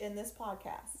language in this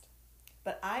podcast,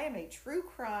 but I am a true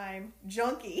crime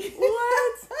junkie.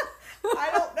 What? I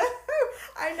don't know.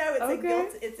 I know Okay.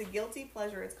 it's a guilty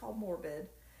pleasure. It's called Morbid.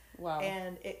 Wow.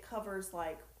 And it covers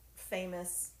like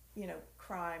famous,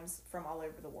 crimes from all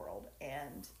over the world,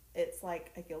 and it's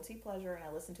like a guilty pleasure, and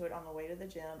I listen to it on the way to the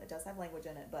gym. It does have language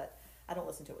in it, but I don't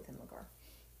listen to it with him in the car.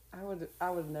 I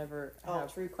would never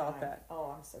have true thought crime. that.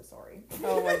 Oh, I'm so sorry.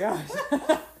 Oh my gosh.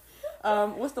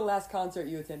 What's the last concert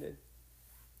you attended?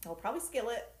 Oh, probably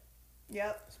Skillet.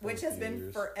 Yep, It's been which a has few been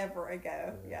years. forever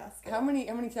ago. Yeah. Skillet. How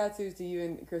many tattoos do you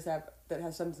and Chris have that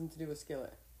has something to do with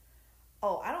Skillet?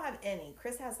 Oh, I don't have any.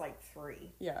 Chris has like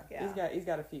 3. Yeah. Yeah. He's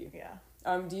got a few.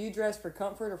 Yeah. Do you dress for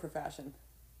comfort or for fashion?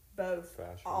 Both.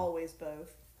 Fashion. Always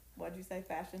both. What'd you say?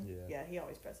 Fashion? Yeah. Yeah, he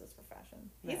always dresses for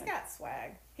fashion. Man. He's got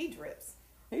swag. He drips.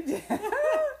 He did.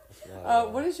 It's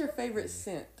not, What is your favorite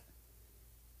scent?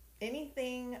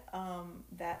 Anything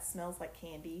that smells like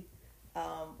candy.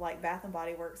 Like Bath and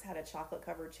Body Works had a chocolate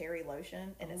covered cherry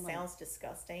lotion, and Oh it my- sounds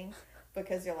disgusting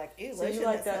because you're like, ew, So lotion you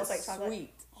like that that smells like chocolate.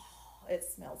 sweet. Oh,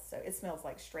 it smells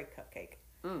like straight cupcake.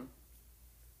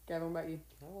 Gavin, what about you?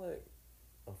 I like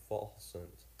a fall scent,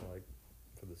 like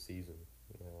for the season.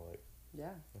 Like Yeah.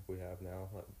 we have now,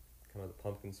 like kind of the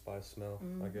pumpkin spice smell,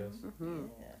 I guess. Mm-hmm.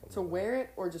 Yeah. Something To like wear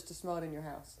it or just to smell it in your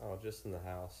house? that. Oh, just in the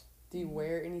house. Do you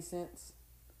wear any scents?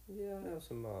 Yeah, I have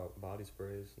some body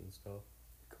sprays and stuff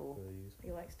Cool. that I use.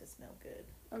 He likes to smell good.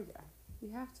 Oh yeah,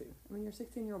 you have to. I mean, you're a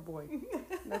 16-year-old boy.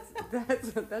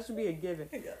 That should be a given.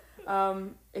 Yeah.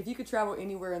 If you could travel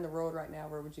anywhere in the world right now,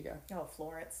 where would you go? Oh,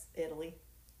 Florence, Italy.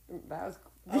 That was.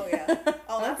 Oh yeah.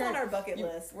 Oh, that's Okay. on our bucket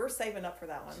list. We're saving up for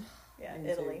that one. Yeah, Me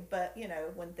Italy. too. But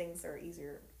when things are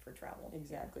easier for travel.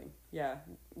 Exactly. Yeah.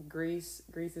 Greece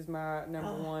is my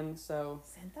number one. So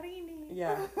Santorini.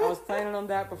 yeah, I was planning on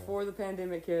that before the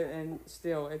pandemic hit, and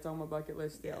still, it's on my bucket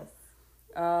list still.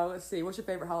 Yes. Let's see. What's your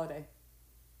favorite holiday?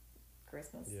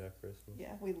 Christmas. Yeah, Christmas.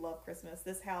 Yeah, we love Christmas.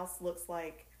 This house looks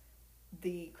like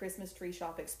the Christmas tree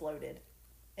shop exploded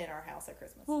in our house at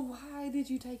Christmas. Well, why did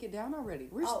you take it down already?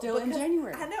 We're Oh, still in because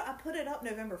January. I know. I put it up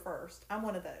November 1st. I'm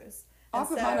one of those. I'll And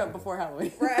put so- mine up before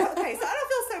Halloween. Right. Okay. So I don't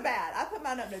feel so bad. I put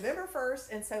mine up November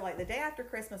 1st, and so like the day after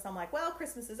Christmas, I'm like, well,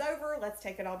 Christmas is over. Let's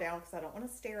take it all down because I don't want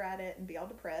to stare at it and be all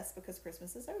depressed because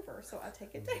Christmas is over. So I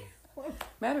take it down.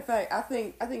 Matter of fact, I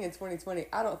think in 2020,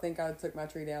 I don't think I took my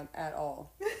tree down at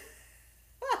all.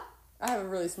 I have a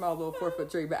really small little 4-foot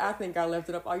tree, but I think I left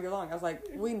it up all year long. I was like,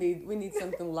 we need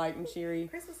something light and cheery.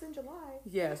 Christmas in July.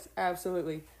 Yes,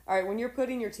 absolutely. All right, when you're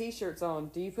putting your t-shirts on,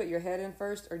 do you put your head in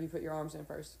first or do you put your arms in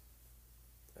first?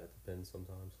 That depends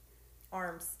sometimes.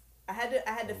 Arms. I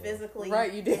had to physically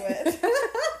Right, you do did. it.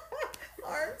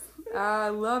 Arms. I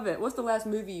love it. What's the last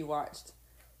movie you watched?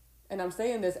 And I'm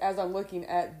saying this as I'm looking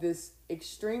at this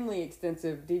extremely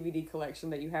extensive DVD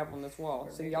collection that you have on this wall.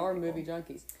 So y'all are movie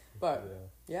junkies. But,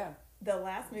 yeah. The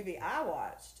last movie I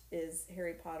watched is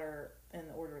Harry Potter and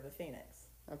the Order of the Phoenix.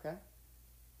 Okay. I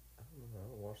don't know. I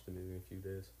haven't watched the movie in a few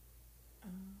days.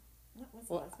 What was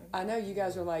the Well, last movie? I know you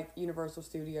guys are like Universal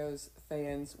Studios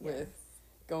fans with Yes.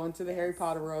 going to the Harry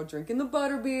Potter world, drinking the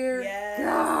butterbeer. Yes.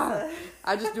 God.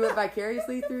 I just do it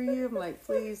vicariously through you. I'm like,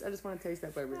 please, I just want to taste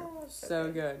that butterbeer. Oh,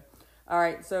 so good. All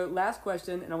right, so last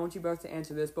question, and I want you both to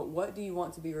answer this, but what do you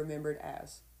want to be remembered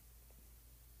as?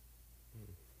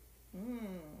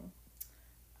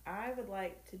 I would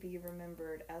like to be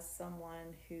remembered as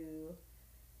someone who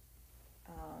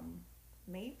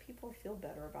made people feel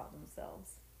better about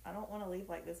themselves. I don't want to leave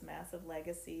like this massive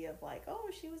legacy of like, oh,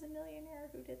 she was a millionaire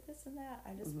who did this and that.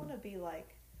 I just want to be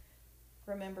like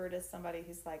remembered as somebody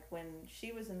who's like, when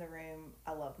she was in the room,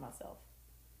 I loved myself.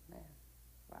 Man,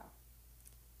 wow.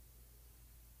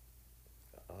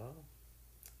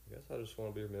 I guess I just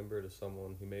want to be remembered as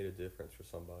someone who made a difference for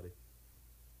somebody.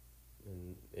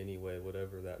 In any way,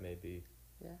 whatever that may be.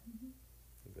 Yeah.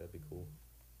 I think that'd be cool.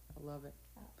 I love it.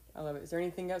 I love it. Is there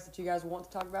anything else that you guys want to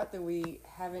talk about that we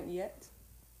haven't yet?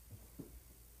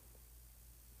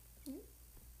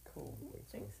 Cool.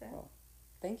 I think so. Well,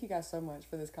 thank you guys so much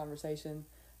for this conversation.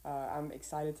 I'm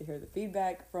excited to hear the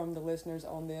feedback from the listeners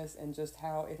on this and just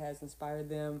how it has inspired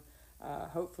them,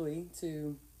 hopefully,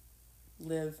 to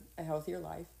live a healthier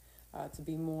life, to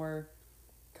be more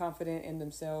confident in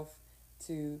themselves,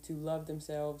 to love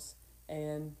themselves,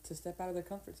 and to step out of their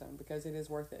comfort zone because it is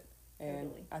worth it. And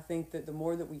Totally. I think that the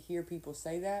more that we hear people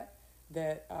say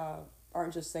that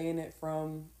aren't just saying it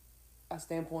from a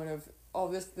standpoint of, oh,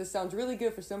 this sounds really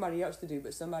good for somebody else to do,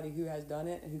 but somebody who has done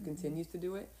it and who continues to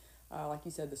do it. Like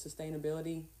you said, the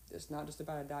sustainability, it's not just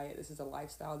about a diet, this is a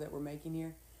lifestyle that we're making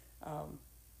here.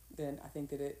 Then I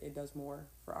think that it does more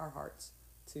for our hearts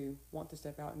to want to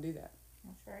step out and do that.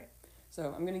 That's right.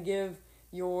 So I'm going to give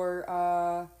your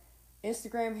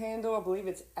Instagram handle, I believe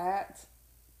it's at...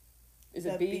 Is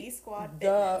The it B Squad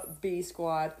The Fitness. B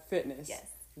Squad Fitness. Yes.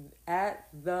 At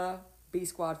The B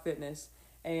Squad Fitness.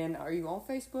 And are you on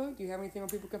Facebook? Do you have anything where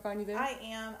people can find you there? I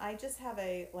am. I just have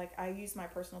I use my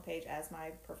personal page as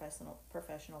my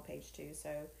professional page too, so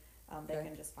they Okay.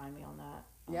 can just find me on that.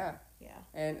 Yeah. Yeah.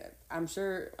 And I'm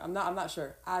not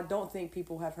sure. I don't think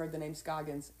people have heard the name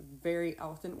Scoggins very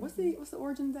often. What's the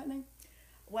origin of that name?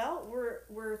 Well,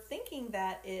 we're thinking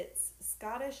that it's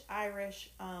Scottish,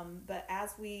 Irish, but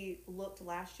as we looked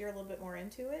last year a little bit more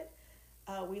into it,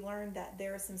 we learned that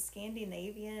there is some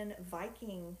Scandinavian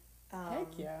Viking Heck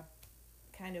yeah.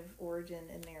 kind of origin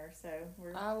in there. So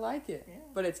I like it. Yeah.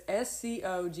 But it's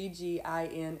Scoggins.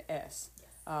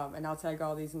 And I'll tag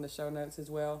all these in the show notes as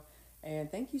well.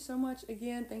 And thank you so much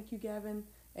again. Thank you, Gavin.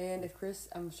 And if Chris,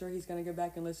 I'm sure he's going to go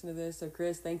back and listen to this. So,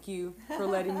 Chris, thank you for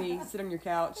letting me sit on your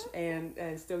couch and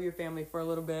steal your family for a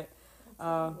little bit.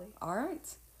 All right.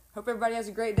 Hope everybody has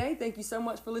a great day. Thank you so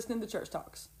much for listening to Church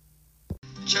Talks.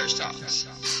 Church Talks.